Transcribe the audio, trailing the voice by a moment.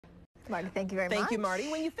Marty, thank you very much. Thank you,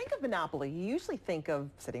 Marty. When you think of Monopoly, you usually think of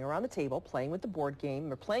sitting around the table, playing with the board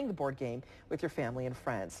game, or playing the board game with your family and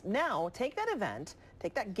friends. Now, take that event,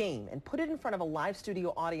 take that game, and put it in front of a live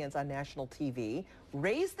studio audience on national TV.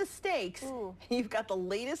 Raise the stakes. Ooh. You've got the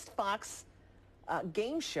latest Fox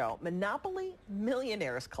game show, Monopoly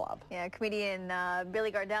Millionaires Club. Yeah, comedian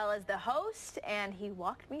Billy Gardell is the host, and he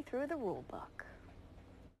walked me through the rule book.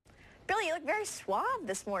 Billy, you look very suave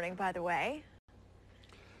this morning, by the way.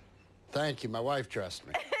 Thank you. My wife dressed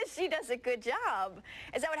me. She does a good job.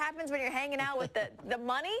 Is that what happens when you're hanging out with the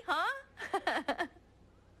money, huh?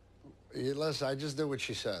 Listen, I just do what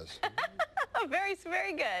she says. Very,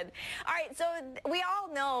 very good. All right, so we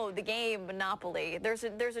all know the game Monopoly. There's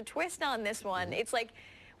a twist on this one. It's like,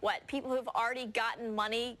 what, people who've already gotten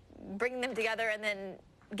money, bringing them together and then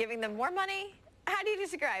giving them more money? How do you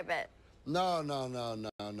describe it? No.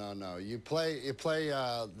 You play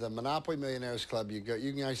the Monopoly Millionaires Club. You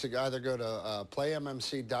can actually either go to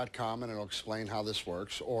playmmc.com and it'll explain how this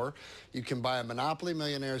works, or you can buy a Monopoly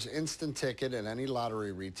Millionaires instant ticket at any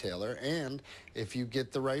lottery retailer. And if you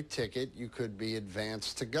get the right ticket, you could be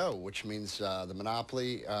advanced to go, which means the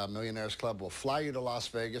Monopoly Millionaires Club will fly you to Las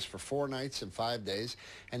Vegas for 4 nights and 5 days,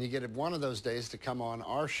 and you get one of those days to come on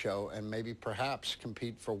our show and maybe perhaps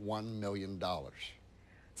compete for $1 million.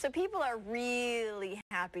 So people are really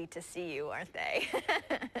happy to see you, aren't they?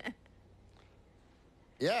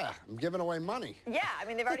 Yeah, I'm giving away money. Yeah, I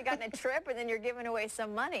mean, they've already gotten a trip, and then you're giving away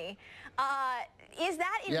some money. Is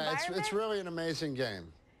that environment? Yeah, it's really an amazing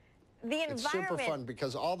game. The environment. It's super fun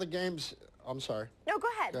because all the games... I'm sorry. No, go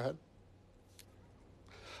ahead. Go ahead.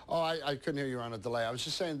 Oh, I couldn't hear you on a delay. I was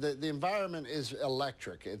just saying the environment is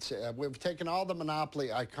electric. It's we've taken all the Monopoly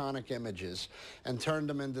iconic images and turned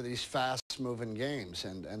them into these fast-moving games.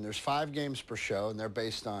 And there's 5 games per show, and they're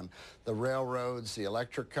based on the railroads, the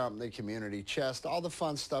electric company, community chest, all the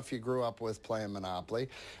fun stuff you grew up with playing Monopoly.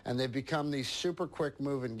 And they've become these super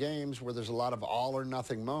quick-moving games where there's a lot of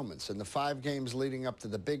all-or-nothing moments. And the 5 games leading up to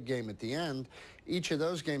the big game at the end, each of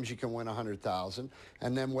those games you can win $100,000,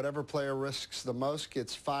 and then whatever player risks the most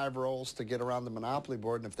gets 5 rolls to get around the Monopoly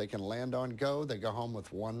board, and if they can land on go, they go home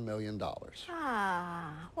with $1 million.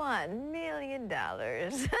 Ah, $1 million.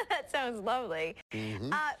 That sounds lovely.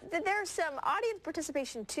 There's some audience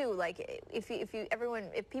participation too. Like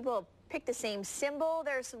if people pick the same symbol,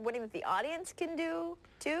 there's what the audience can do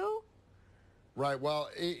too. Right. Well,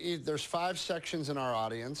 there's 5 sections in our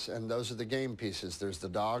audience, and those are the game pieces. There's the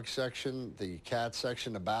dog section, the cat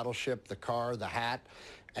section, the battleship, the car, the hat,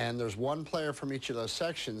 and there's one player from each of those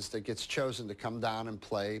sections that gets chosen to come down and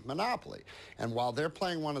play Monopoly. And while they're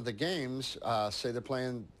playing one of the games, say they're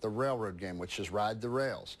playing the railroad game, which is Ride the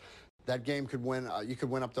Rails, that game could win, you could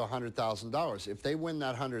win up to $100,000. If they win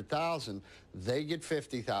that $100,000, they get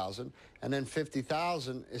 $50,000, and then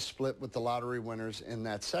 $50,000 is split with the lottery winners in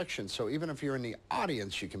that section. So even if you're in the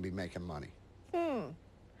audience, you can be making money. Did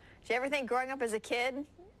you ever think growing up as a kid,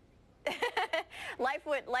 life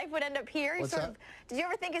would end up here? What's that? Did you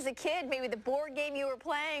ever think as a kid maybe the board game you were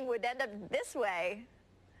playing would end up this way?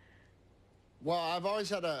 Well, I've always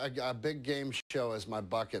had a big game show as my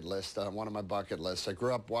bucket list, one of my bucket lists. I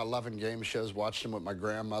grew up while loving game shows, watched them with my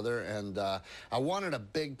grandmother, and I wanted a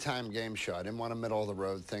big-time game show. I didn't want a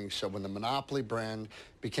middle-of-the-road thing, so when the Monopoly brand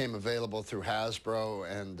became available through Hasbro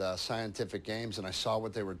and Scientific Games, and I saw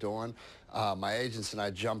what they were doing, my agents and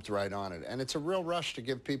I jumped right on it. And it's a real rush to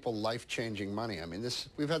give people life-changing money. I mean,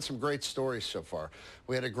 we've had some great stories so far.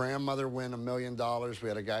 We had a grandmother win $1 million. We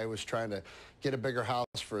had a guy who was trying to get a bigger house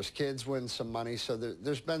for his kids, win some money. So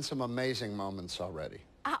there's been some amazing moments already.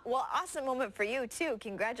 Well, awesome moment for you, too.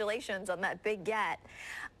 Congratulations on that big get.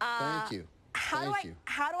 Thank you. How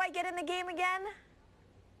do I get in the game again?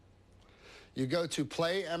 You go to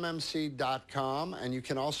playmmc.com, and you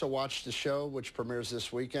can also watch the show, which premieres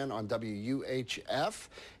this weekend on WUHF,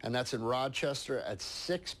 and that's in Rochester at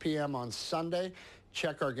 6 p.m. on Sunday.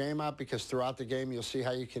 Check our game out, because throughout the game you'll see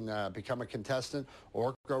how you can become a contestant,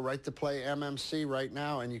 or go right to Play MMC right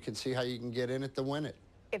now, and you can see how you can get in it to win it.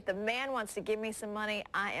 If the man wants to give me some money,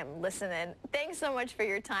 I am listening. Thanks so much for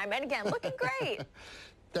your time. And again, looking great.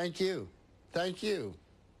 Thank you. Thank you.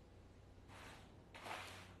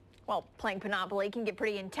 Well, playing Monopoly can get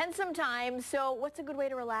pretty intense sometimes, so what's a good way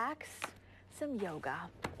to relax? Some yoga.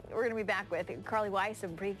 We're going to be back with Carly Weiss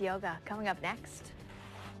of Breathe Yoga coming up next.